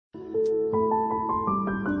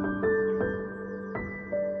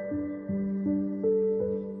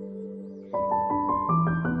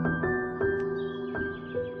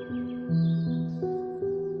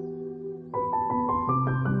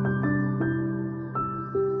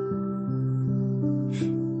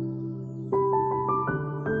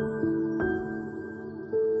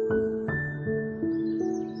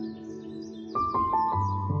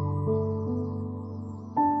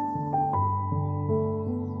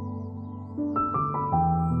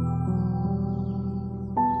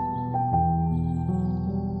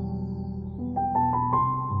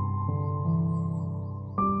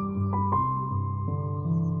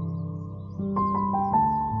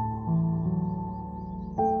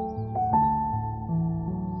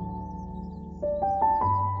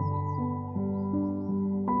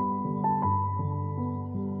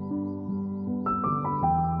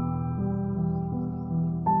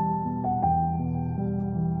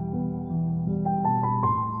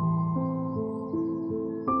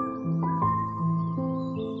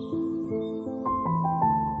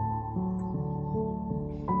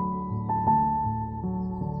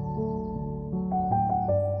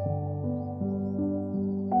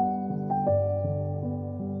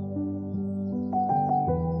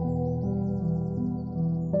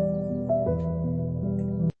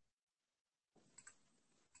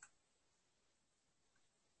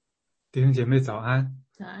弟兄姐妹早安。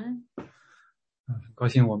早安。很高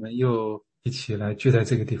兴我们又一起来聚在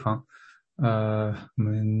这个地方，我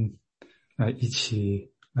们来一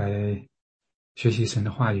起来学习神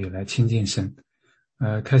的话语，来亲近神。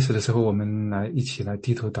开始的时候我们一起来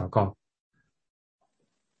低头祷告。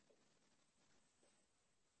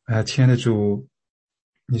亲爱的主，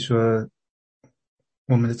你说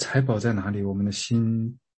我们的财宝在哪里，我们的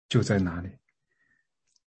心就在哪里。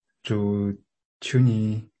主，求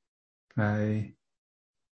你来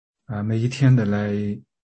每一天的来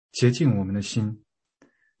洁净我们的心，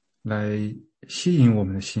来吸引我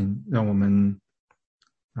们的心，让我们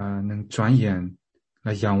能转眼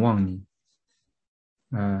来仰望你，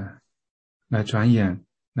来转眼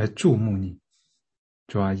来注目你。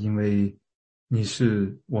主啊，因为你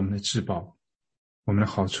是我们的至宝，我们的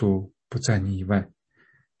好处不在你以外。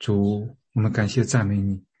主，我们感谢赞美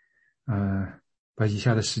你，把以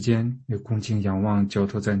下的时间也恭敬仰望交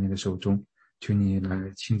托在你的手中，求你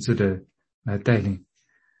来亲自的来带领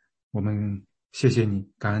我们。谢谢你，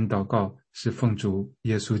感恩祷告是奉主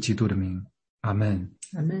耶稣基督的名，阿们。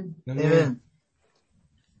阿们。阿们。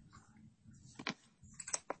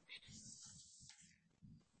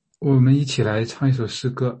我们一起来唱一首诗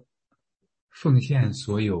歌，奉献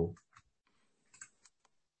所有。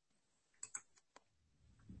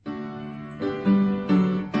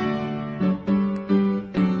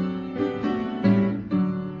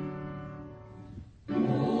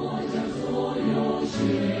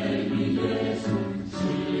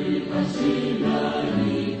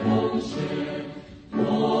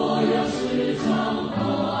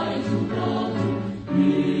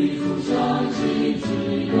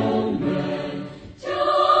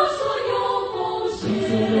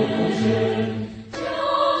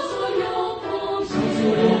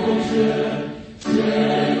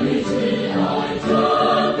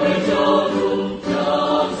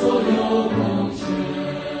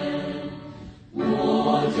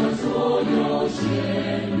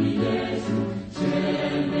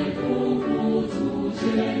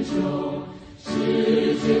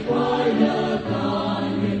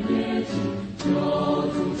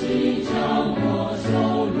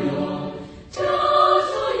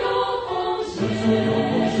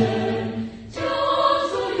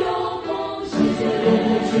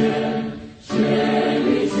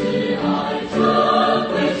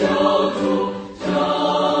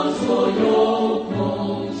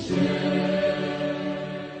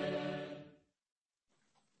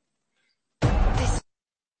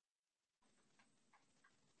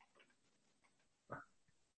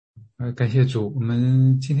感谢主，我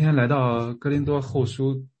们今天来到哥林多后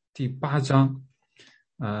书第8章，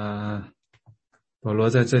保罗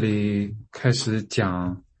在这里开始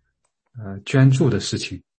讲捐助的事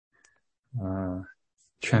情，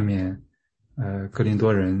劝勉哥林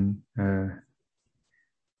多人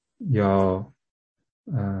要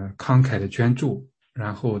慷慨的捐助，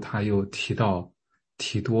然后他又提到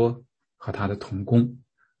提多和他的同工。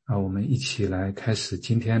我们一起来开始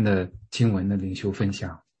今天的经文的领袖分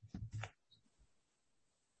享。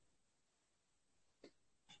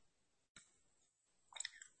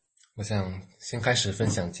我想先开始分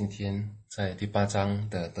享今天在第8章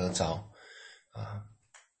的得着。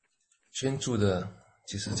捐助的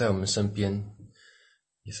其实在我们身边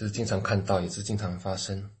也是经常看到，也是经常发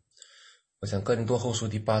生。我想哥林多后书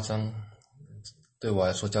第8章对我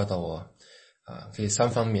来说教导我可以3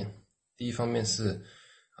方面。第一方面是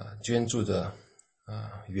捐助的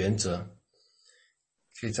原则，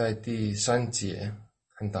可以在第3节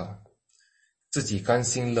看到自己甘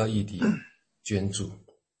心乐意地捐助。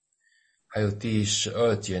还有第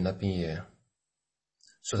12节那边也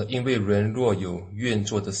说的，因为人若有愿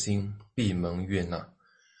做的心，必蒙悦纳。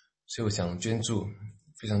所以我想捐助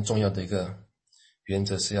非常重要的一个原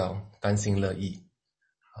则是要甘心乐意，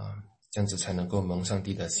这样子才能够蒙上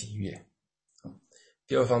帝的喜悦。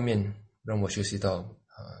第二方面让我学习到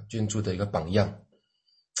捐助的一个榜样，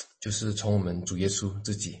就是从我们主耶稣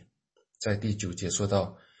自己，在第9节说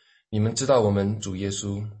到，你们知道我们主耶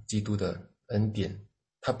稣基督的恩典，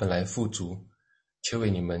他本来富足，却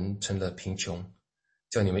为你们成了贫穷，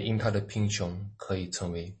叫你们因他的贫穷可以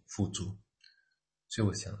成为富足。所以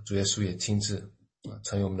我想主耶稣也亲自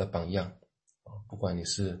成为我们的榜样，不管你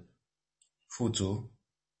是富足，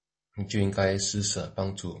你就应该施舍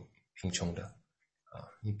帮助贫穷的，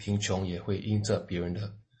你贫穷也会因着别人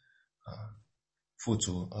的富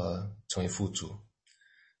足而成为富足。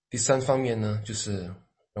第3方面呢，就是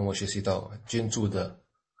让我学习到捐助的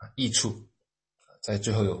益处。在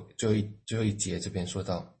最后一节这边说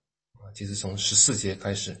到，其实从14节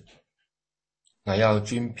开始，乃要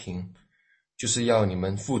均平，就是要你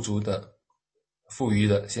们富足的富裕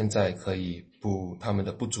的现在可以补他们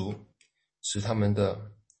的不足，使他们的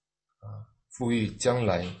富裕将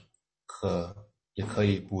来也可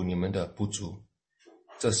以补你们的不足。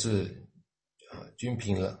这是均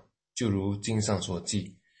平了，就如经上所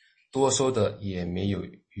记，多收的也没有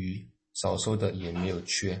余，少收的也没有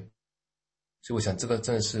缺。所以我想这个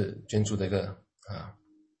真的是捐助的一个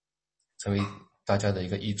成为大家的一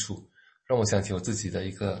个益处，让我想起我自己的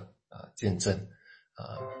一个见证。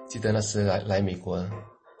记得那时来美国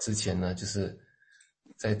之前呢，就是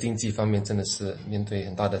在经济方面真的是面对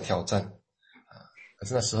很大的挑战可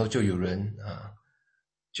是那时候就有人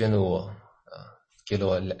捐了我给了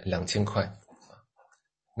我2000块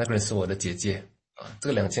那个人是我的姐姐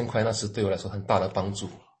这个2000块那时对我来说很大的帮助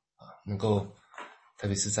能够特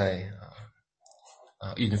别是在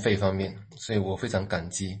运费方面，所以我非常感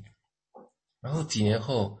激。然后几年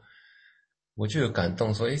后我就有感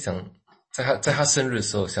动说想在他生日的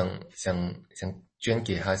时候想捐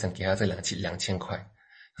给他，想给他这2000块，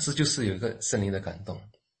但是就是有一个圣灵的感动，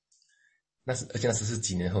而且那是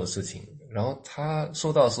几年后的事情。然后他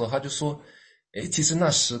收到的时候他就说其实那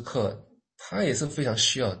时刻他也是非常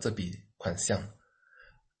需要这笔款项，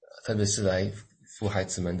特别是来付孩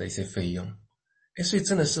子们的一些费用所以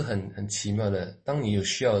真的是很奇妙的，当你有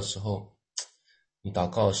需要的时候，你祷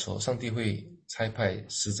告的时候，上帝会差派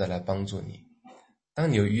使者来帮助你。当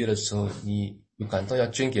你有余的时候，你有感动要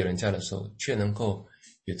捐给人家的时候，却能够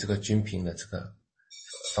有这个均平的这个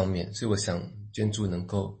方面。所以我想捐助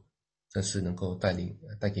真是能够带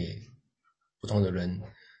给不同的人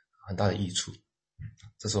很大的益处。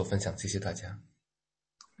这是我分享，谢谢大家。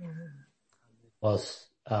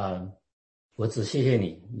我只谢谢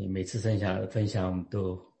你每次分享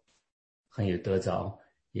都很有得着，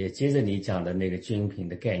也接着你讲的那个均平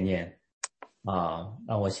的概念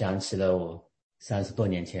让我想起了我30多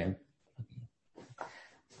年前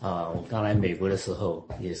我刚来美国的时候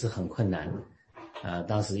也是很困难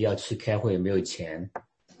当时要去开会没有钱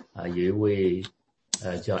有一位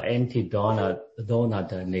叫 Auntie Donna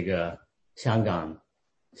的那个香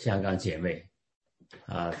港姐妹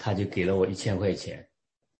她就给了我1000块钱，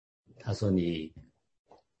她说你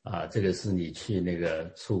这个是你去那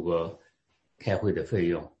个出国开会的费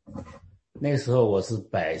用。那个时候我是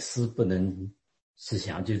百思不能思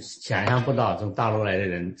想，就想象不到从大陆来的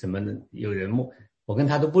人怎么能有人我跟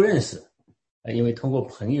他都不认识因为通过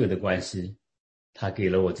朋友的关系他给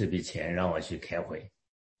了我这笔钱让我去开会。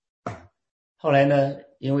后来呢，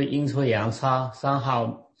因为阴错阳差3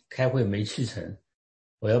号开会没去成，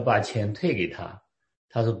我要把钱退给他，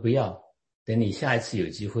他说不要，等你下一次有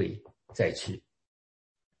机会再去。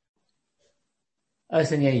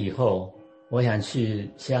20年以后我想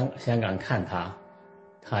去香港看他，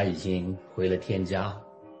他已经回了天家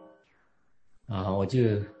我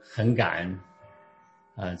就很感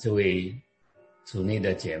恩这位主内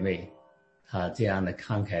的姐妹她这样的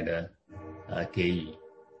慷慨的给予，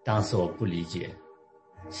当时我不理解，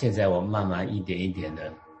现在我慢慢一点一点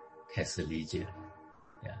的开始理解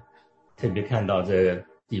特别看到这个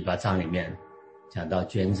第8章里面讲到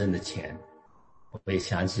捐赠的钱，我会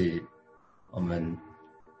想起我们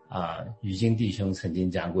宇金弟兄曾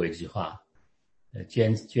经讲过一句话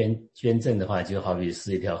捐赠的话就好比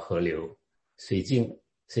是一条河流，水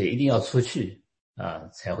一定要出去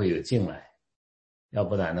才会有进来，要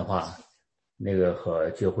不然的话那个河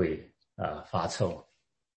就会发臭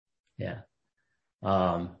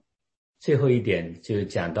最后一点就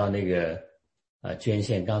讲到那个捐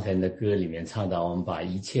献，刚才的歌里面唱到我们把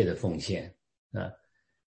一切的奉献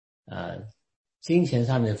金钱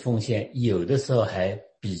上面的奉献有的时候还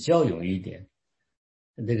比较容易一点，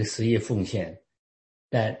那个实业奉献，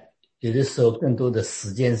但有的时候更多的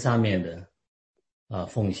时间上面的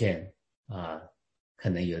奉献可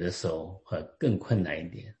能有的时候会更困难一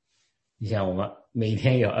点。你像我们每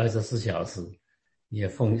天有24小时，你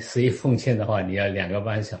实业奉献的话，你要2个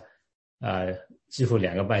半小几乎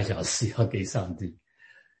2个半小时要给上帝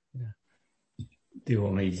对我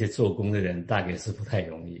们一些做工的人大概是不太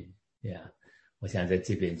容易我想在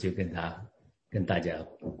这边就跟大家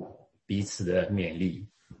彼此的勉励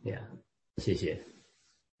谢谢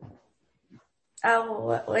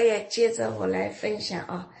我也接着我来分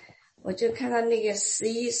享我就看到那个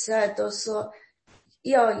11、12都说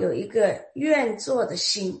要有一个愿做的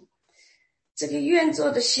心，这个愿做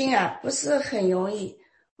的心不是很容易。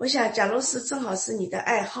我想假如是正好是你的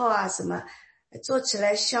爱好什么，做起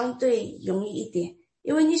来相对容易一点，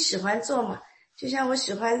因为你喜欢做嘛，就像我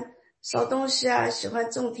喜欢烧东西喜欢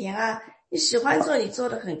种田你喜欢做，你做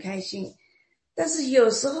得很开心。但是有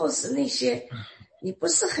时候是那些你不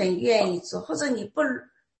是很愿意做，或者你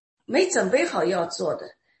没准备好要做的。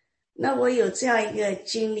那我有这样一个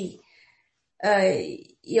经历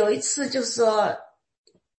有一次就说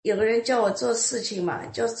有个人叫我做事情嘛，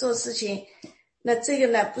叫做事情，那这个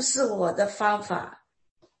呢不是我的方法，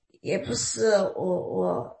也不是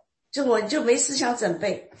我就没思想准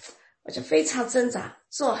备，我就非常挣扎，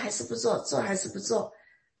做还是不做，做还是不做。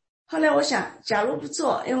后来我想，假如不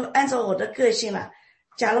做，因为按照我的个性了，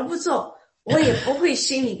假如不做，我也不会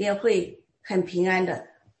心里边会很平安的，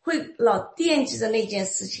会老惦记着那件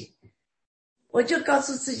事情。我就告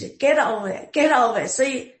诉自己 get over it, get over it。 所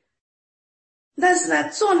以但是呢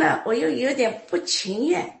做呢我又有点不情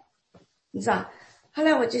愿，你知道。后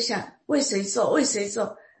来我就想为谁做，为谁做，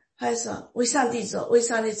后来说为上帝做，为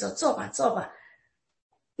上帝做，做吧做吧。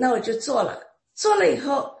那我就做了以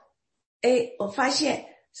后，我发现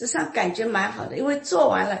实际上感觉蛮好的，因为做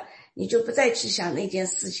完了你就不再去想那件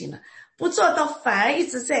事情了，不做到反而一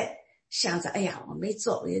直在想着，哎呀我没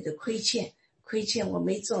做，我有点亏欠，我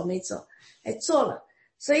没做，做了。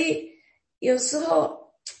所以有时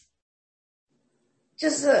候就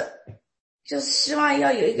是希望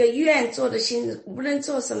要有一个愿做的心，无论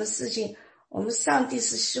做什么事情，我们上帝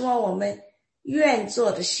是希望我们愿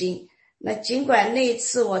做的心。那尽管那一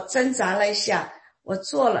次我挣扎了一下，我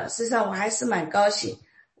做了，实际上我还是蛮高兴，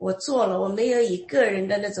我做了，我没有以个人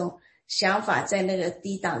的那种想法在那个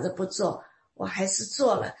抵挡着不做，我还是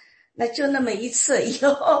做了。那就那么一次，以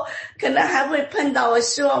后可能还会碰到，我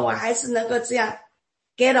希望我还是能够这样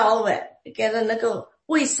get over， 能够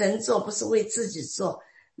为神做，不是为自己做，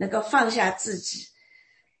能够放下自己。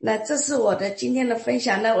那这是我的今天的分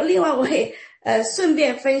享。那另外我也顺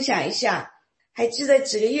便分享一下，还记得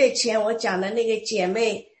几个月前我讲的那个姐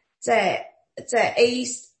妹在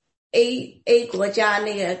A 国家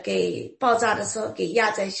那个给爆炸的时候给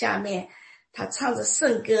压在下面，她唱着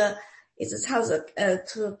圣歌，一直唱着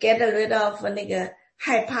to get rid of 那个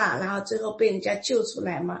害怕，然后最后被人家救出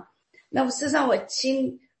来嘛。那么实际上我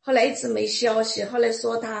后来一直没消息，后来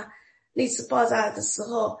说他那次爆炸的时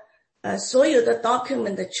候所有的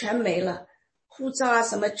document 全没了，护照啊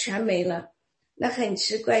什么全没了。那很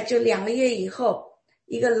奇怪，就2个月以后，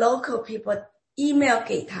一个 local people email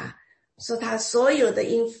给他，说他所有的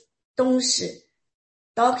东西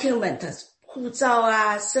document 护照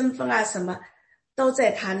啊身份啊什么都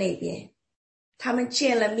在他那边。他们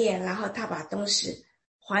见了面，然后他把东西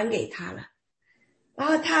还给他了。然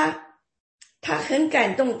后他很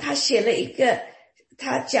感动，他写了一个，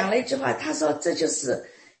他讲了一句话，他说这就是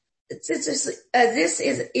this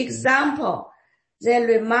is example that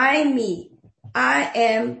remind me I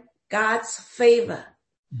am God's favor。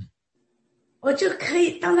 我就可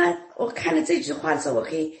以，当然我看了这句话的时候，我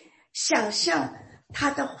可以想象他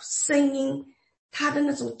的声音，他的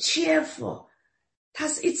那种cheerful，他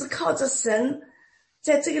是一直靠着神，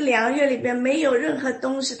在这个2个月里边没有任何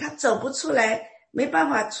东西，他走不出来，没办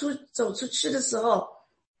法走出去的时候，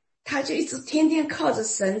他就一直天天靠着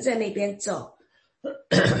神在那边走。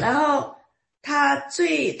然后他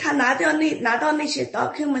拿到那些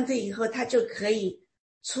document 以后，他就可以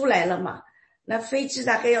出来了嘛。那飞机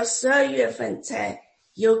大概要12月份才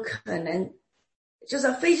有可能，就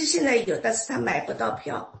是飞机现在有，但是他买不到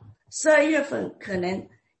票，12月份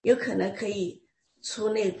有可能可以出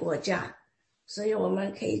那个国家。所以我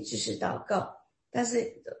们可以继续祷告。但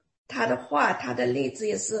是他的话，他的例子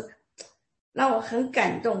也是让我很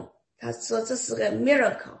感动。他说这是个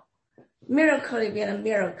miracle 里边的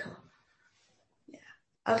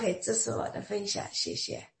miracle。OK， 这是我的分享，谢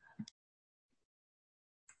谢。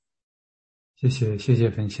谢谢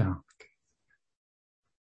分享。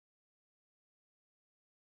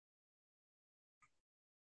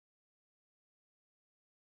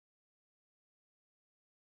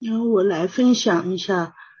然后我来分享一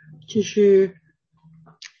下，就是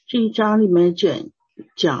这一章里面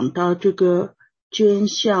讲到这个捐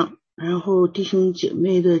项，然后弟兄姐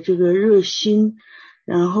妹的这个热心，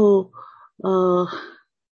然后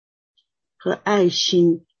和爱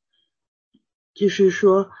心，就是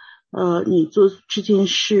说你做这件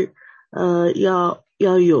事要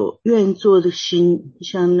有愿做的心，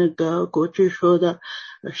像那个国志说的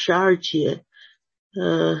12节，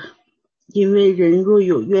因为人若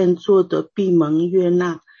有愿做的，必蒙悦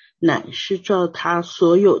纳，乃是照他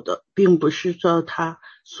所有的，并不是照他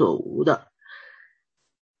所无的。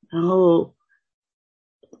然后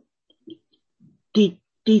第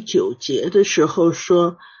9节的时候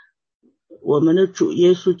说，我们的主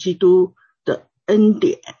耶稣基督的恩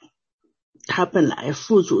典，他本来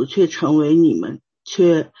富足，却为你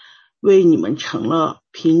们成了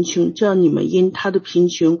贫穷，叫你们因他的贫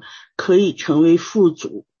穷可以成为富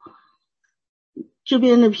足。这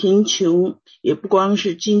边的贫穷也不光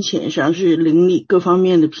是金钱上，是邻里各方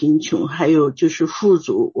面的贫穷，还有就是富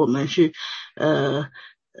足，我们是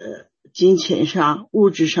金钱上、物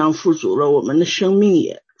质上富足了，我们的生命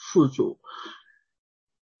也富足。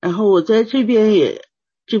然后我在这边也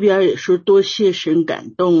说，多谢神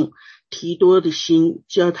感动提多的心，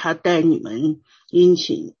叫他带你们殷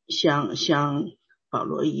勤，像保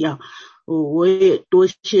罗一样。我也多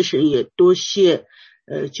谢神，也多谢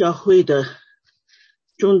教会的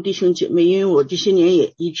众弟兄姐妹，因为我这些年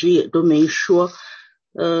也一直也都没说。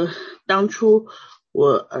当初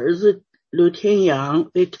我儿子刘天阳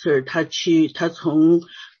Victor 他从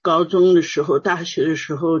高中的时候、大学的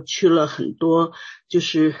时候去了很多就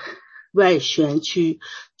是外宣，去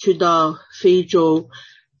到非洲，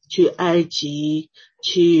去埃及，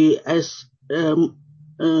去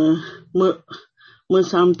莫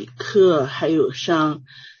桑比克，还有上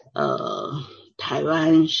台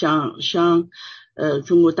湾，上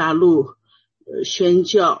中国大陆宣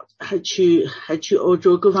教，还去欧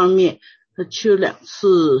洲各方面。他去了2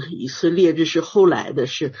次以色列，这是后来的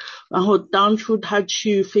事。然后当初他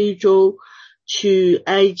去非洲、去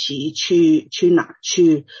埃及、去哪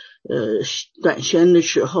去短宣的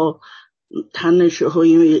时候，他那时候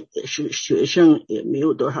因为也是学生，也没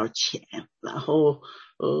有多少钱，然后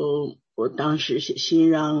我当时写信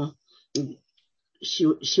让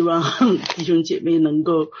希望弟兄姐妹能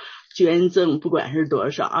够捐赠，不管是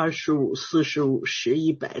多少，25、40、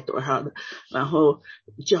50、100多少的，然后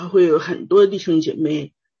教会有很多弟兄姐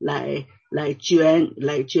妹来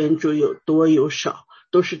捐助，有多有少，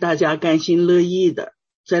都是大家甘心乐意的。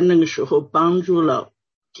在那个时候帮助了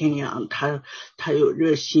天阳，他有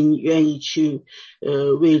热心，愿意去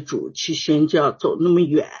为主去宣教，走那么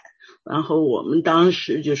远。然后我们当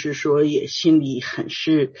时就是说也心里很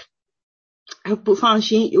是不放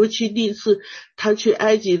心，尤其第一次他去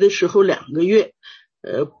埃及的时候2个月，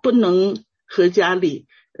不能和家里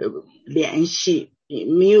联系，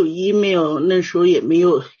没有 email， 那时候也没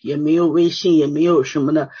有微信，也没有什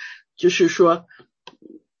么的，就是说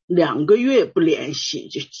2个月不联系，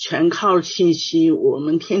就全靠信息。我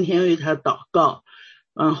们天天为他祷告，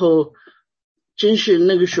然后真是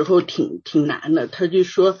那个时候挺难的。他就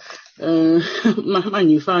说妈妈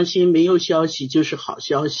你放心，没有消息就是好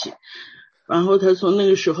消息。然后他从那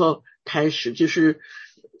个时候开始就去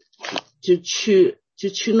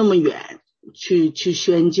那么远去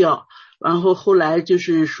宣教，然后后来就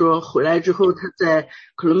是说回来之后，他在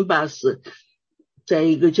Columbus 在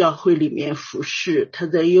一个教会里面服侍，他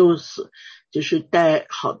在 Youth 就是带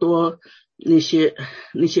好多那些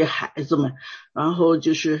孩子们，然后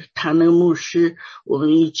就是他那个牧师，我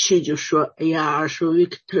们一去就说，哎呀，说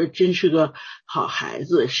Victor 真是个好孩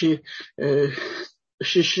子，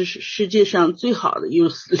是世界上最好的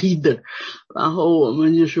Youth Leader， 然后我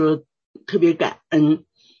们就说特别感恩。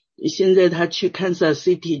现在他去 Kansas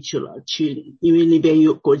City 去了，因为那边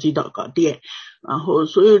有国际祷告殿，然后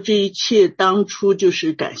所有这一切当初就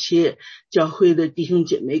是感谢教会的弟兄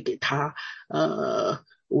姐妹给他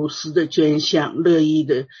无私的捐献，乐意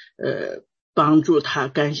的帮助他，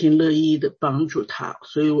甘心乐意的帮助他。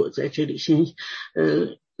所以我在这里先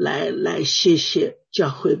来谢谢教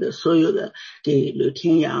会的所有的给刘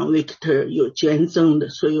天阳 Victor 有捐赠的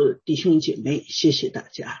所有的弟兄姐妹，谢谢大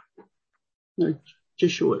家。那这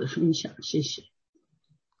是我的分享，谢谢。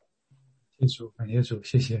谢主，感谢主，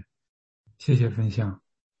谢谢分享。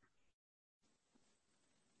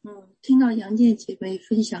听到杨健姐妹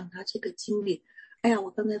分享她这个经历，哎呀，我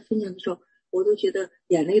刚才分享的时候，我都觉得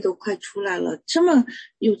眼泪都快出来了。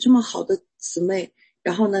有这么好的姊妹，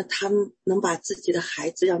然后呢，他们能把自己的孩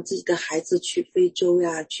子，让自己的孩子去非洲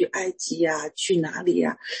呀，去埃及呀，去哪里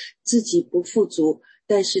呀，自己不富足，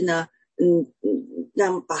但是呢，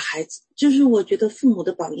让把孩子，就是我觉得父母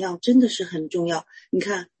的榜样真的是很重要。你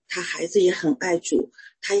看他孩子也很爱主，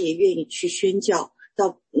他也愿意去宣教，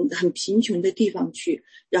到很贫穷的地方去，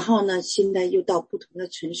然后呢现在又到不同的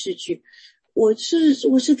城市去。我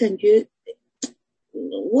是感觉，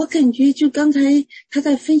我感觉就刚才他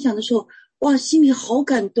在分享的时候，哇，心里好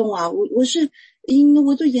感动啊！我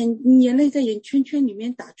都眼泪在眼圈圈里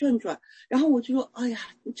面打转转，然后我就说，哎呀，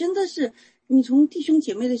真的是你从弟兄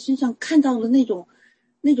姐妹的身上看到了那种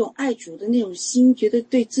爱主的那种心，觉得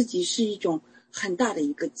对自己是一种很大的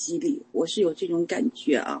一个激励，我是有这种感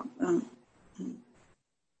觉啊。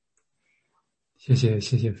谢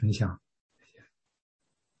谢分享。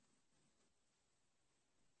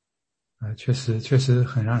确实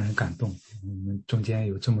很让人感动。我们中间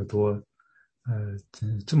有这么多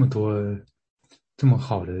这么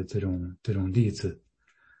好的这种例子，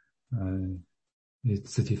你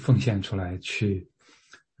自己奉献出来去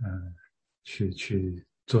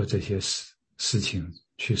做这些事情，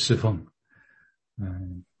去侍奉，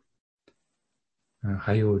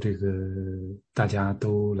还有这个大家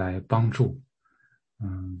都来帮助，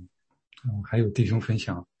还有弟兄分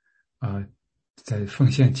享，在奉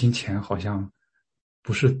献金钱好像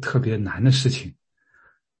不是特别难的事情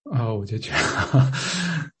我就觉得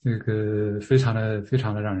这个非常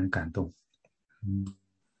的让人感动。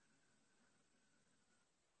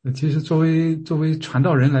其实作为传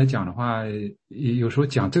道人来讲的话，有时候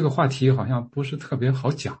讲这个话题好像不是特别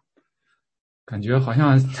好讲，感觉好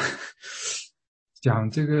像讲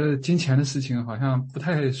这个金钱的事情好像不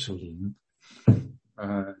太属灵，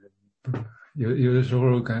有的时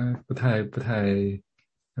候感觉不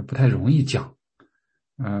太容易讲，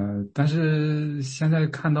但是现在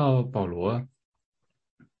看到保罗，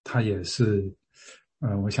他也是，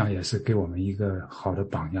我想也是给我们一个好的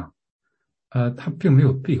榜样。他并没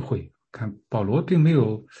有避讳，看保罗并没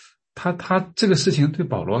有，他这个事情对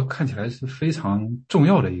保罗看起来是非常重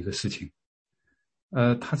要的一个事情。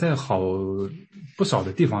他在不少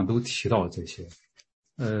的地方都提到这些。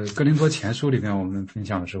哥林多前书里面我们分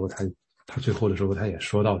享的时候，他最后的时候他也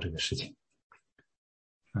说到这个事情。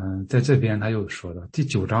在这边他又说到第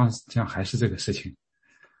9章，这样还是这个事情。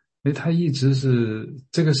因为他一直是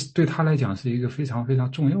这个对他来讲是一个非常非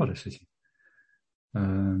常重要的事情。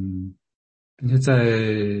并且在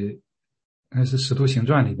还是《使徒行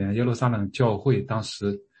传》里边，耶路撒冷教会当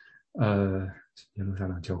时，耶路撒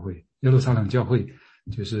冷教会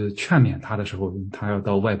就是劝勉他的时候，他要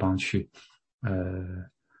到外邦去，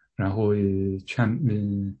然后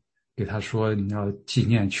给他说你要纪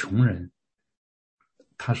念穷人。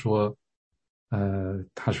他说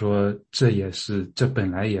这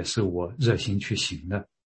本来也是我热心去行的。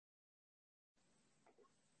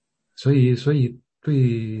所以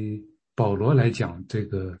对保罗来讲，这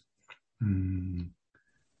个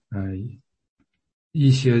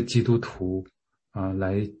一些基督徒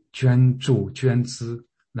来捐助捐资，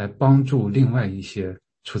来帮助另外一些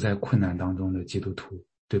处在困难当中的基督徒，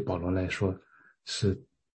对保罗来说是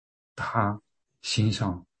他心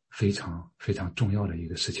上非常非常重要的一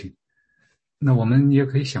个事情。那我们也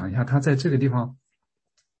可以想一下，他在这个地方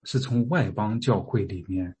是从外邦教会里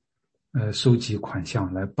面收集款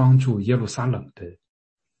项来帮助耶路撒冷的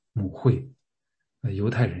母会，犹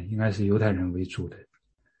太人应该是犹太人为主的。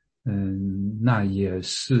那也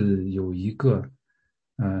是有一个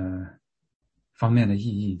方面的意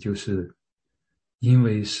义，就是因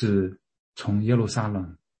为是从耶路撒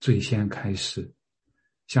冷最先开始，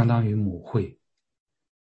相当于母会。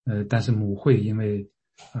但是母会因为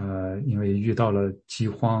遇到了饥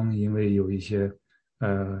荒，因为有一些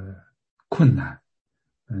困难，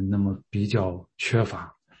那么比较缺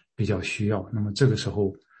乏，比较需要。那么这个时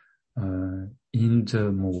候，因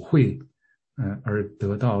着母会，而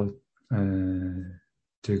得到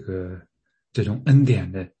这种恩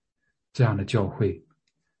典的这样的教会，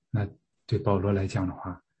那对保罗来讲的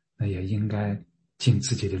话，那也应该尽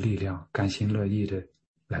自己的力量，甘心乐意的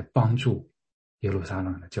来帮助耶路撒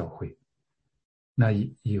冷的教会。那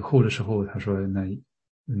以后的时候，他说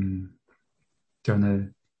叫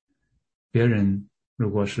别人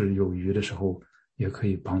如果是有余的时候，也可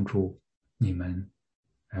以帮助你们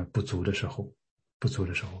不足的时候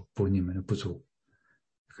补你们的不足，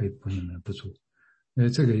可以补你们的不足。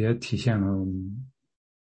这个也体现了我们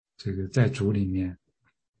这个在主里面，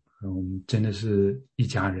我们真的是一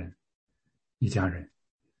家人。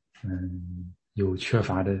有缺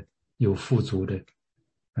乏的，有富足的，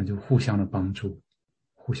那就互相的帮助。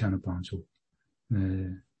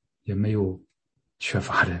也没有缺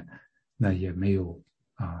乏的，那也没有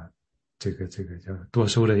这个叫多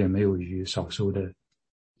收的也没有余，少收的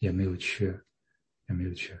也没有缺。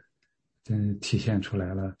真体现出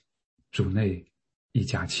来了主内一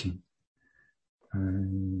家亲。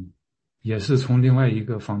也是从另外一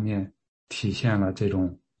个方面体现了这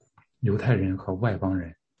种犹太人和外邦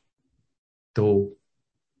人都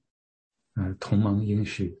同盟应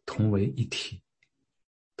许，同为一体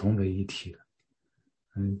了。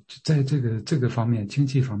在这个方面，经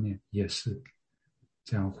济方面也是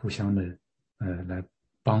这样互相的来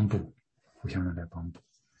帮补，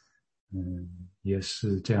也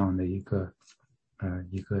是这样的一个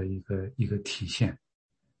体现。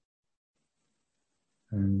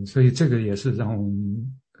所以这个也是让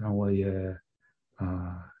我也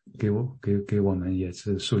给我们也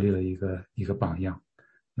是树立了一个榜样。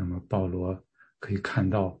那么保罗可以看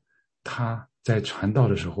到他在传道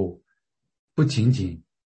的时候，不仅仅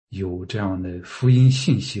有这样的福音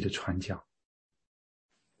信息的传讲，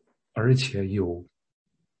而且有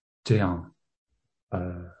这样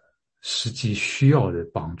实际需要的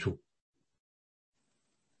帮助。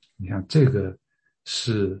你看这个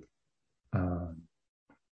是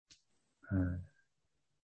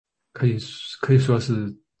可以说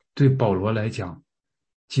是对保罗来讲，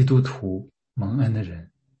基督徒蒙恩的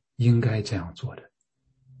人应该这样做的，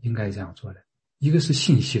一个是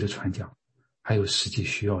信息的传讲，还有实际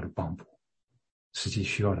需要的帮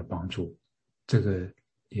助，这个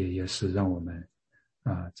也是让我们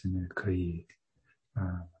真的可以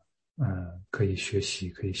可以学习，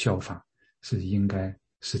可以效仿，是应该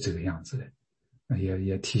是这个样子的。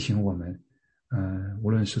也提醒我们，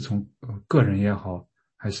无论是从个人也好，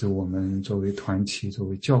还是我们作为团体、作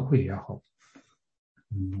为教会也好，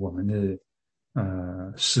我们的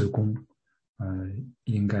事工，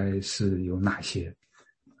应该是有哪些，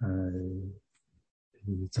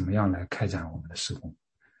怎么样来开展我们的事工，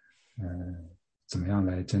怎么样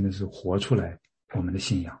来真的是活出来我们的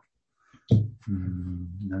信仰，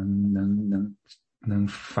能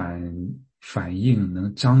反映，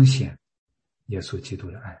能彰显耶稣基督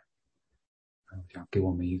的爱，我想给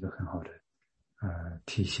我们一个很好的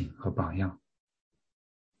提醒和榜样。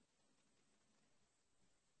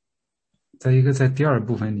再一个，在第二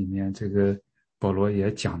部分里面，这个保罗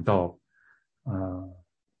也讲到，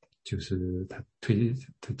就是他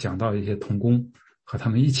讲到一些同工和他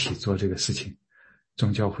们一起做这个事情，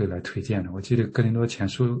众教会来推荐的。我记得哥林多前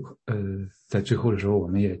书，在最后的时候我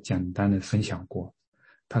们也简单的分享过，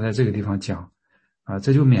他在这个地方讲，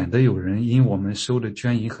这就免得有人因我们收的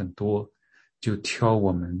捐银很多，就挑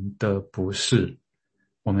我们的不是，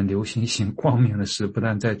我们留心行光明的事，不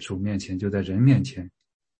但在主面前，就在人面前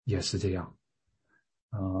也是这样。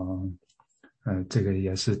这个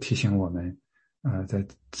也是提醒我们，在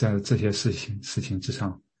这些事情之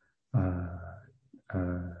上，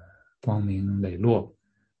光明磊落，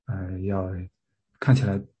要看起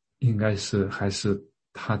来应该是还是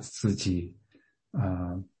他自己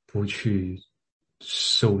不去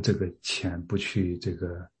收这个钱，不去这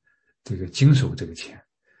个经手这个钱，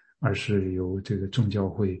而是由这个众教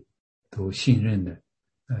会都信任的，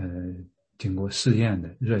经过试验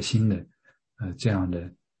的、热心的，这样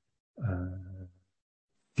的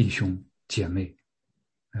弟兄姐妹，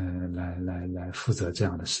来负责这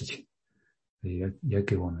样的事情，也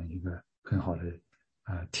给我们一个很好的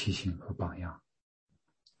提醒和榜样。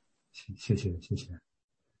谢谢。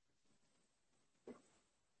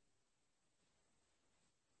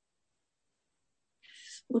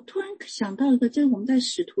我突然想到一个，在我们在《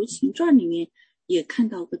使徒行传》里面也看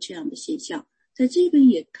到过这样的现象，在这边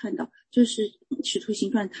也看到，就是《使徒行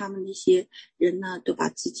传》他们那些人呢，都把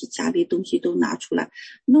自己家里东西都拿出来。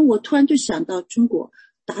那我突然就想到中国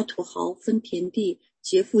打土豪分田地，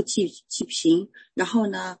劫富济贫，然后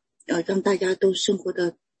呢，让大家都生活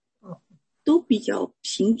的都比较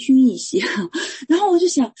平均一些。然后我就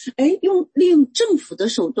想，利用政府的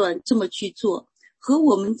手段这么去做，和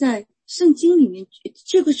我们在圣经里面，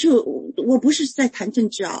这个是我不是在谈政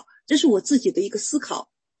治啊，这是我自己的一个思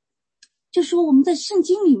考。就说我们在圣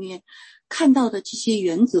经里面看到的这些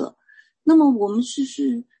原则，那么我们是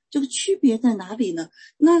这个区别在哪里呢？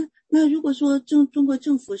那如果说中国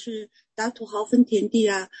政府是打土豪分田地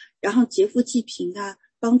啊，然后劫富济贫啊，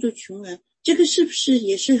帮助穷人，这个是不是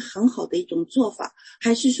也是很好的一种做法？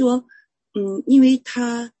还是说，因为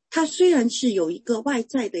他虽然是有一个外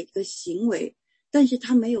在的一个行为，但是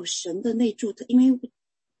他没有神的内助，因为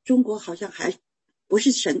中国好像还不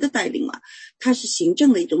是神的带领嘛，它是行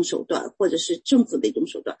政的一种手段，或者是政府的一种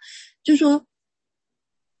手段。就是说，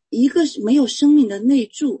一个是没有生命的内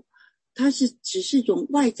助，它是只是一种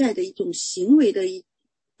外在的一种行为的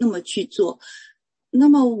那么去做。那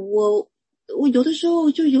么我有的时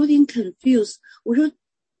候就有点 confused， 我说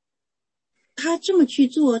他这么去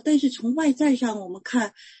做，但是从外在上我们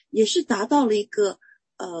看也是达到了一个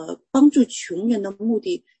帮助穷人的目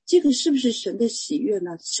的，这个是不是神的喜悦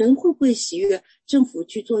呢？神会不会喜悦政府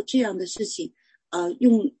去做这样的事情？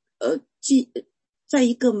在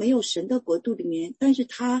一个没有神的国度里面，但是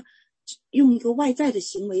他用一个外在的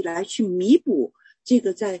行为来去弥补这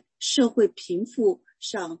个在社会贫富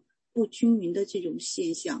上不均匀的这种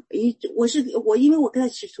现象。因为我在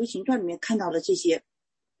使徒行传里面看到了这些，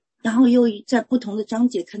然后又在不同的章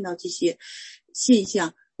节看到这些现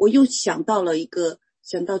象，我又想到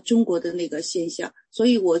中国的那个现象，所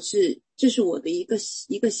以这是我的一个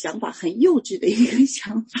想法，很幼稚的一个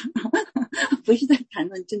想法，不是在谈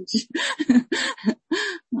论政治。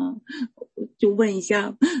就问一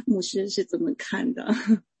下牧师是怎么看的。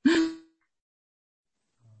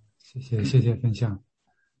谢谢分享。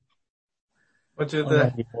我觉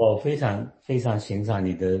得我非常非常欣赏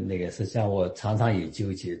你的那个，实际上我常常也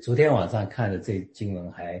纠结，昨天晚上看的这经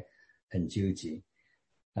文还很纠结。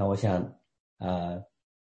那我想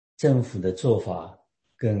政府的做法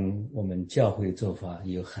跟我们教会的做法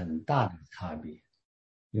有很大的差别。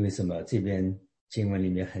因为什么？这边经文里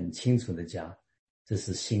面很清楚的讲，这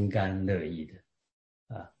是心甘乐意的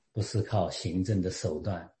不是靠行政的手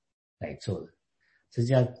段来做的。实际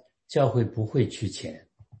上教会不会缺钱，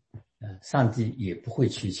上帝也不会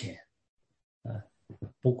缺钱，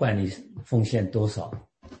不管你奉献多少，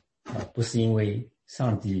不是因为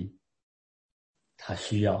上帝他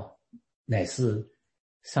需要，乃是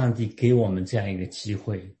上帝给我们这样一个机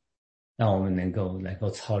会，让我们能够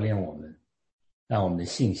操练我们，让我们的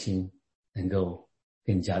信心能够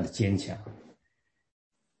更加的坚强。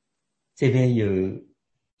这边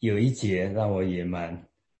有一节让我也蛮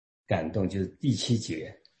感动，就是第7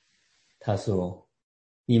节，他说：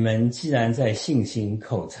你们既然在信心、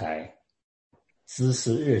口才、知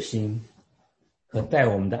识、热心和待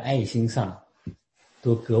我们的爱心上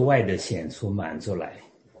都格外的显出满足来，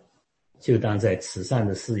就当在慈善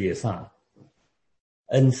的事业上、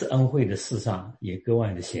恩赐恩惠的事上也格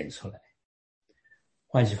外的显出来。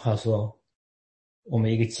换句话说，我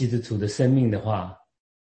们一个基督徒的生命的话，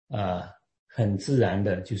很自然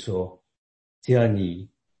的就说，只要你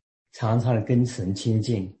常常的跟神亲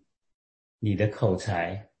近，你的口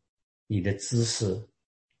才、你的知识、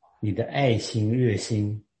你的爱心、热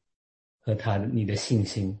心和你的信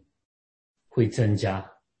心会增加，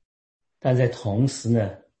但在同时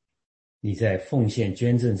呢，你在奉献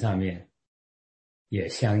捐赠上面也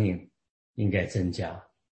相应应该增加。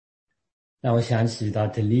让我想起到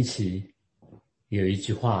德里奇有一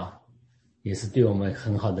句话，也是对我们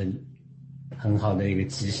很好的一个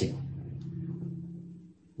提醒。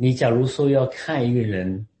你假如说要看一个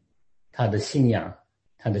人他的信仰、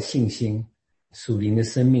他的信心、属灵的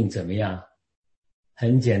生命怎么样，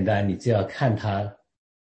很简单，你只要看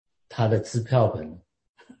他的支票本，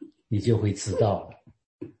你就会知道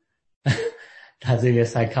了。他这个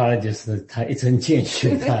psychologist 他一针见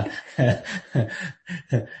血，他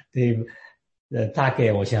对，大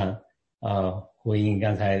概我想回应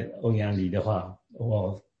刚才欧阳黎的话，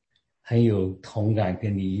我很有同感，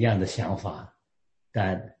跟你一样的想法。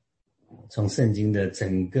但从圣经的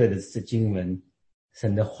整个的经文、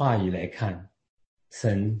神的话语来看，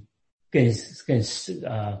神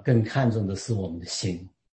更看重的是我们的心，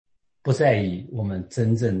不在于我们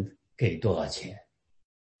真正给多少钱。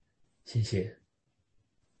谢谢。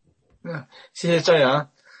谢谢赵阳。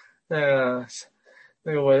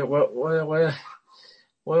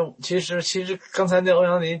我其实刚才那欧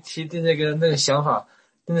阳林提的那个想法，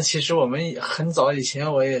真的，其实我们很早以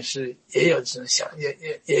前我也有这种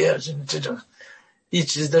也有这种，一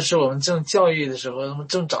直都是我们正教育的时候，我们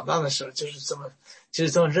正长大的时候，就是这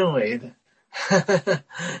么认为的。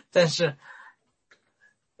但是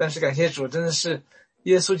感谢主，真的是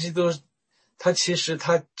耶稣基督，他其实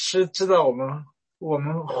他是知道我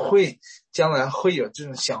们会将来会有这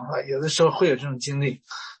种想法，有的时候会有这种经历，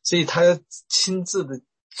所以他亲自的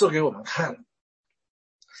做给我们看。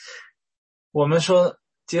我们说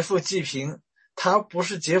劫富济贫，他不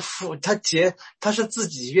是劫富，他是自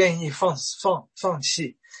己愿意放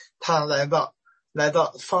弃，他来到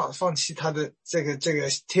放弃他的这个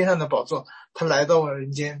天上的宝座，他来到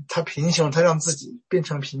人间，他贫穷，他让自己变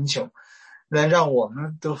成贫穷，来让我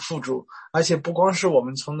们都富足。而且不光是我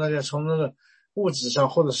们从那个物质上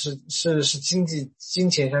或者是金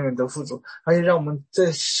钱上面都富足，而且让我们在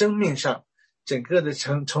生命上整个的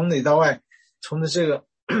从内到外，从的这个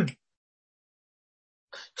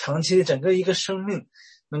长期的整个一个生命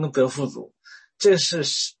能够得富足。这是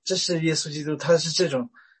耶稣基督，他是这种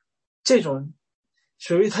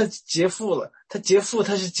属于他劫富了，他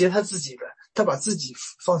是劫他自己的，他把自己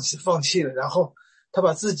放弃了，然后他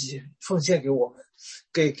把自己奉献给我们，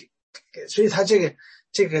所以他这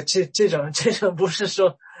种不是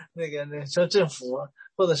说说政府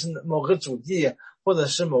或者是某个主义，或者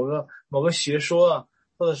是某个学说，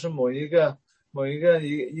或者是某一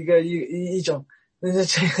种，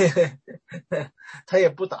他也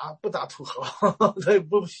不打土豪，他也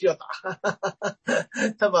不需要打，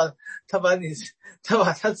他把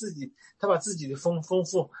自己的丰富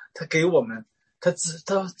他给我们，他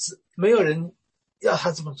没有人要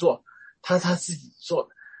他这么做，他自己做的。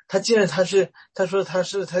他既然他说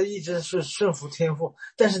他一直是顺服天父，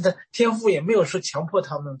但是他天父也没有说强迫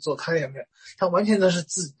他们做，他也没有，他完全都是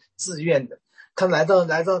自愿的。他来到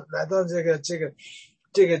这个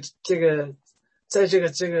在这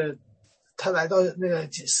个他来到那个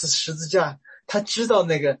十字架，他知道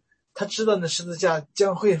那十字架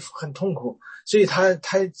将会很痛苦，所以他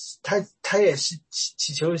也是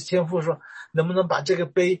祈求天父说能不能把这个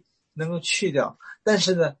碑能够去掉，但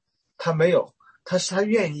是呢他没有，他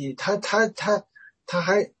愿意，他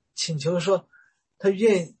还请求说他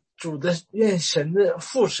愿神的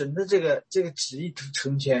父神的这个旨意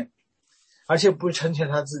成全，而且不是成全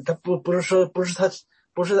他自己，他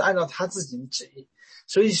不是按照他自己的旨意。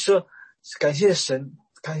所以说感谢神，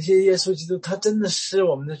感谢耶稣基督，他真的是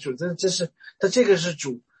我们的主，这是他这个是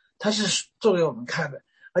主，他是做给我们看的，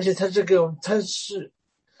而且他这个他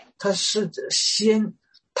是先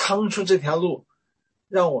趟出这条路，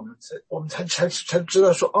让我们才知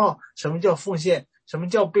道说什么叫奉献，什么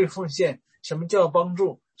叫被奉献，什么叫帮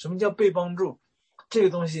助，什么叫被帮助。这个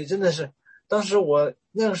东西真的是，当时我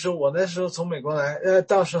那时候从美国来，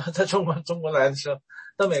到时候在中国来的时候，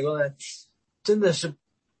到美国来，真的是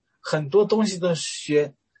很多东西都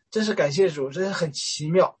学，真是感谢主，真是很奇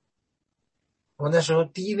妙。我那时候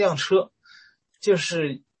第一辆车就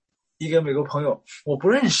是一个美国朋友，我不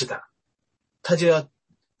认识他，他就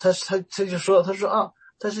说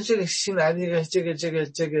他是这个新来的这个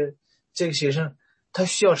学生，他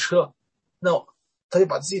需要车，那他就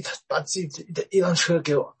把自己的一辆车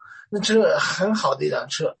给我，那车很好的一辆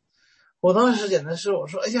车。我当时简直是我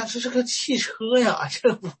说，哎呀，这是个汽车呀，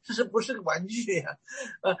这不是个玩具呀，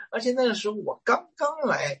而且那个时候我刚刚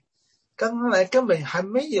来，根本还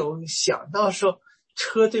没有想到说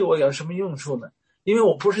车对我有什么用处呢，因为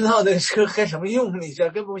我不知道那个车干什么用，你知道，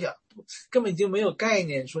根本就没有概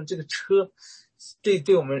念说这个车对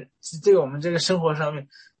我们这个生活上面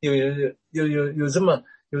有这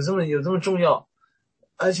么重要，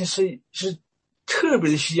而且是特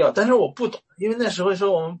别的需要，但是我不懂，因为那时候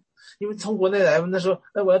说因为从国内来，那时候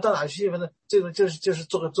我要到哪去，反正这个就是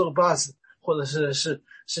坐个 bus， 或者是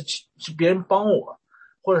别人帮我，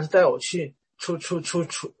或者是带我去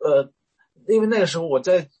因为那个时候我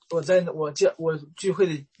聚会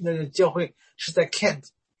的那个教会是在 Kent，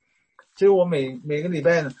 所以我每个礼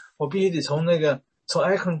拜呢，我必须得从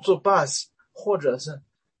Akron 坐 bus， 或者是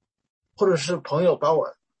朋友把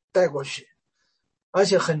我带过去，而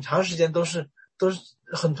且很长时间都是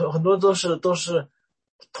很多都是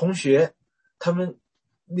同学，他们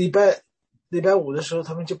礼拜五的时候，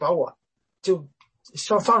他们就把我就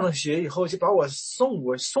放了学以后就把我送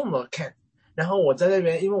到 Kent， 然后我在那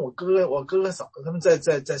边，因为我哥哥嫂子他们在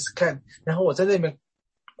Kent， 然后我在那边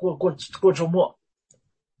过周末，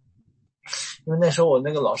因为那时候我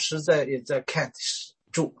那个老师也在 Kent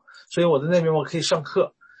住，所以我在那边我可以上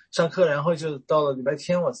课，然后就到了礼拜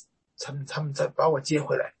天他们再把我接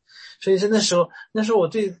回来，所以是那时候我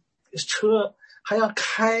对车还要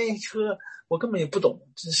开车，我根本也不懂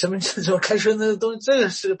什么开车那个东西，这个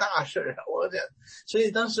是个大事啊！所以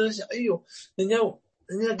当时想，哎呦，人家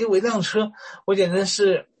给我一辆车，我简直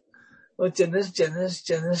是，哎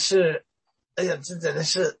呀，这简直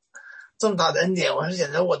是这么大的恩典，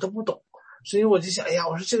简直我都不懂，所以我就想，哎呀，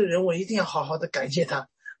我说这个人我一定要好好的感谢他，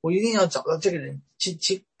我一定要找到这个人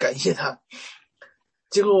去感谢他。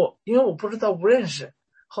结果因为我不知道不认识，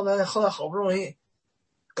后来好不容易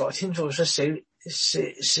搞清楚是谁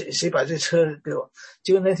把这车给我，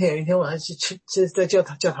结果有一天我还去在教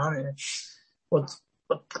堂里面，我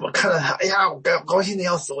看到他，哎呀，我高兴的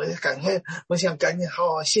要死，我想赶紧好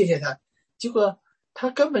好谢谢他，结果他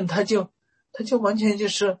根本他就完全就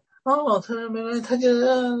是他说没关系，他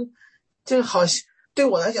就好像对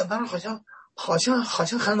我来讲当时好像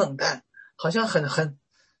很冷淡，好像很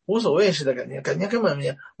无所谓似的感觉根本没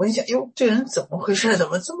有。我一想，哟，这个人怎么回事？怎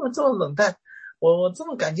么这么冷淡？我这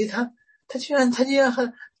么感激他居然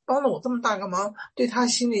很帮了我这么大个忙，对他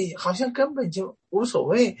心里好像根本就无所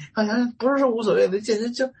谓，好像不是说无所谓的，简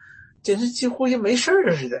直几乎就没事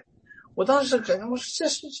似的。我当时感觉我说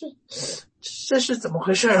这是怎么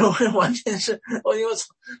回事？我完全是因为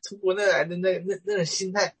从国内来的那种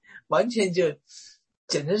心态，完全就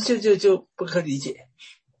简直就不可理解。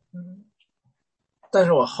但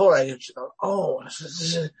是我后来就知道了，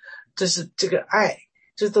这是这个爱，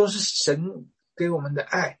这都是神给我们的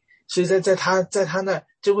爱，所以在他那，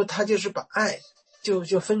结果他就是把爱就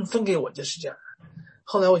分给我，就是这样。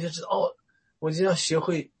后来我就知道，我就要学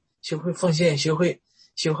会奉献，学会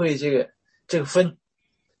这个分。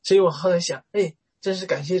所以我后来想，真是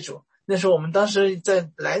感谢主。那时候我们当时在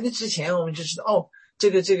来的之前，我们就知道，这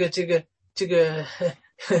个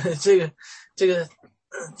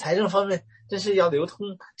财政方面这是要流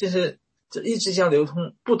通，这一直要流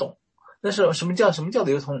通，不懂那是什么叫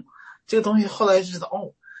流通，这个东西后来知道，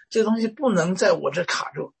这个东西不能在我这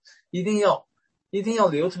卡住，一定要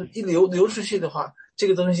流出，流出去的话，这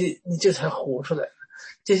个东西你就才活出来了。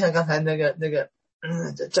就像刚才那个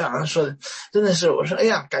这样说的，真的是我说，哎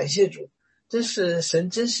呀，感谢主，真是神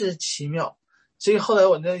真是奇妙。所以后来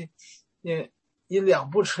我那一两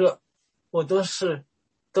部车，我都是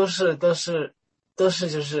就是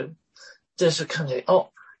这是看谁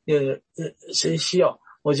有谁需要，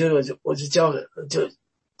我就教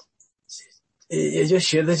也就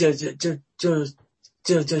学的就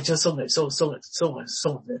送给人。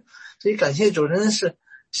所以感谢主，真的是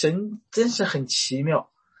神真是很奇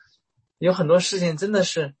妙。有很多事情真的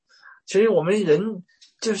是，其实我们人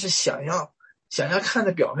就是想要看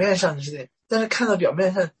到表面上的事情，但是看到表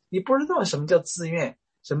面上，你不知道什么叫自愿，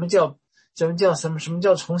什么叫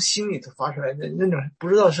从心里头发出来的那种，不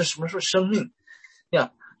知道是什么是生命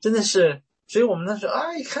呀，真的是。所以我们那时候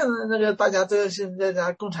一看到那个大家都是在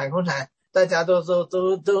家共产，大家都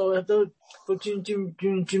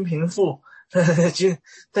均贫富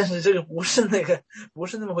但是这个不是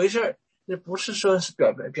那么回事儿，这不是说是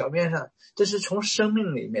表面上，这是从生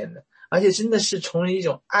命里面的，而且真的是从一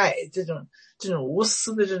种爱，这种无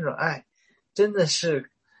私的这种爱，真的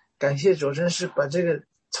是感谢主，真是把这个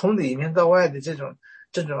从里面到外的这种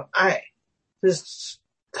爱，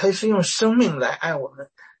他是用生命来爱我们，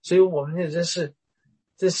所以我们也真是，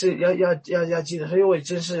这是要记得，所以我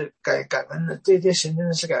真是感恩的，这些神真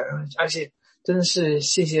的是感恩，而且真的是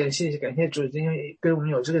谢谢感谢主，因为给我们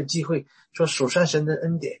有这个机会说数算神的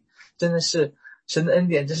恩典，真的是神的恩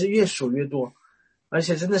典真是越数越多，而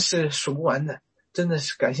且真的是数不完的，真的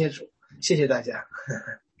是感谢主，谢谢大家。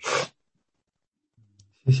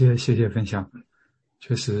谢谢分享。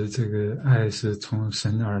确实这个爱是从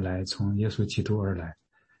神而来，从耶稣基督而来，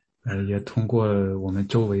也通过我们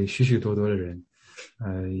周围许许多多的人，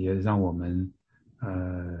也让我们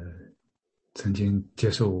曾经接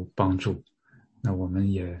受帮助，那我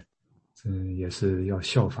们也是要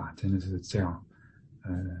效法，真的是这样，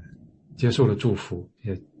接受了祝福，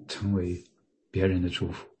也成为别人的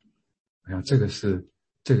祝福。我想这个是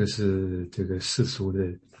这个世俗的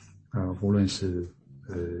无论是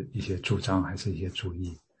一些主张还是一些主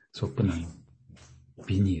义，说不能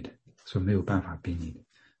比拟的，说没有办法比拟的，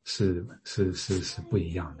是不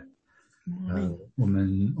一样的。我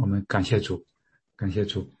们感谢主，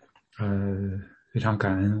非常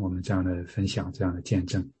感恩我们这样的分享，这样的见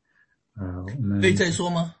证。我们可以再说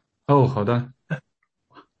吗？好的。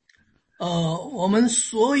我们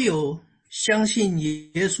所有相信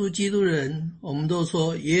耶稣基督的人，我们都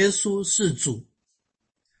说耶稣是主。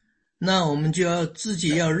那我们就要自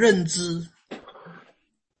己要认知，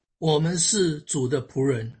我们是主的仆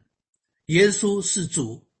人，耶稣是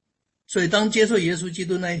主。所以当接受耶稣基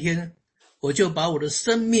督那一天，我就把我的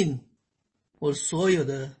生命，我所有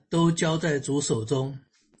的都交在主手中，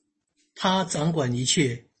他掌管一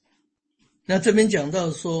切。那这边讲到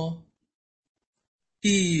说，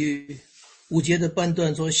第5节的半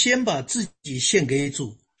段说，先把自己献给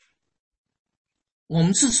主。我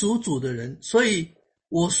们是属主的人，所以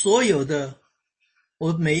我所有的，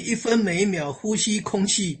我每一分每一秒呼吸空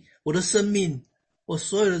气，我的生命，我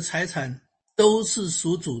所有的财产都是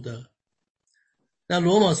属主的。那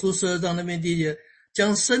罗马书12章那边第1节，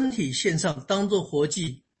将身体献上当作活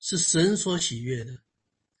祭，是神所喜悦的。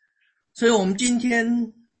所以我们今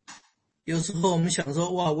天有时候我们想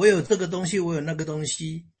说，哇，我有这个东西，我有那个东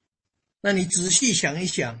西，那你仔细想一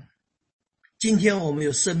想，今天我们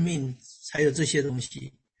有生命才有这些东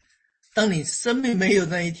西，当你生命没有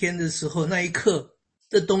那一天的时候，那一刻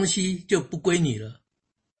这东西就不归你了，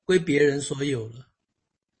归别人所有了。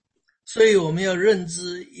所以我们要认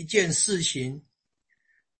知一件事情，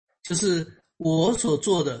就是我所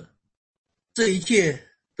做的这一切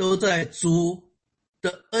都在主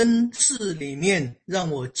的恩赐里面，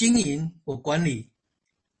让我经营，我管理。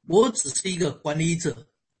我只是一个管理者，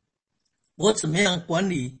我怎么样管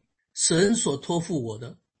理神所托付我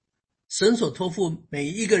的。神所托付每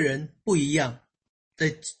一个人不一样，在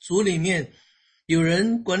主里面有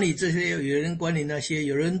人管理这些，有人管理那些，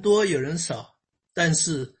有人多有人少，但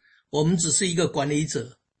是我们只是一个管理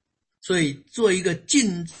者。所以做一个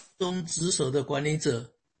尽忠职守的管理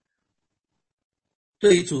者，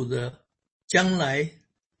对主的将来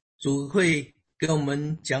主会给我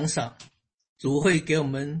们奖赏，主会给我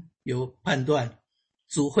们有判断，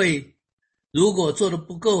主会如果做得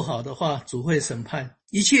不够好的话，主会审判，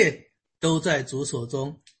一切都在主手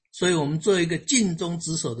中。所以我们做一个尽忠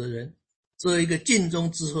职守的人，做一个尽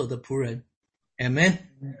忠职守的仆人。 Amen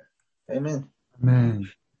Amen。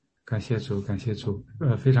 感谢主，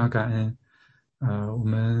非常感恩。我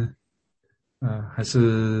们还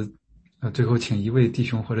是最后请一位弟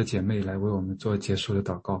兄或者姐妹来为我们做结束的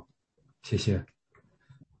祷告，谢谢。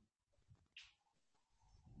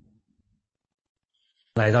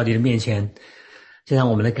来到你的面前，就让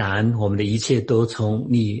我们的感恩，我们的一切都从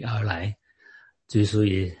你而来。所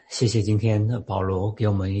以谢谢今天保罗给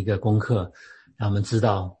我们一个功课，让我们知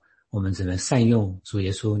道我们只能善用主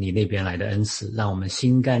耶稣你那边来的恩赐，让我们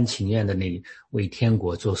心甘情愿的为天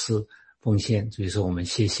国做事奉献。所以说我们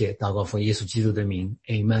谢谢，祷告奉耶稣基督的名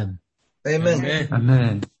Amen。 Amen。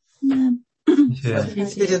 Amen。 Amen。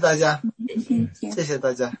 谢谢大家，谢谢谢谢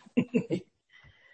大家。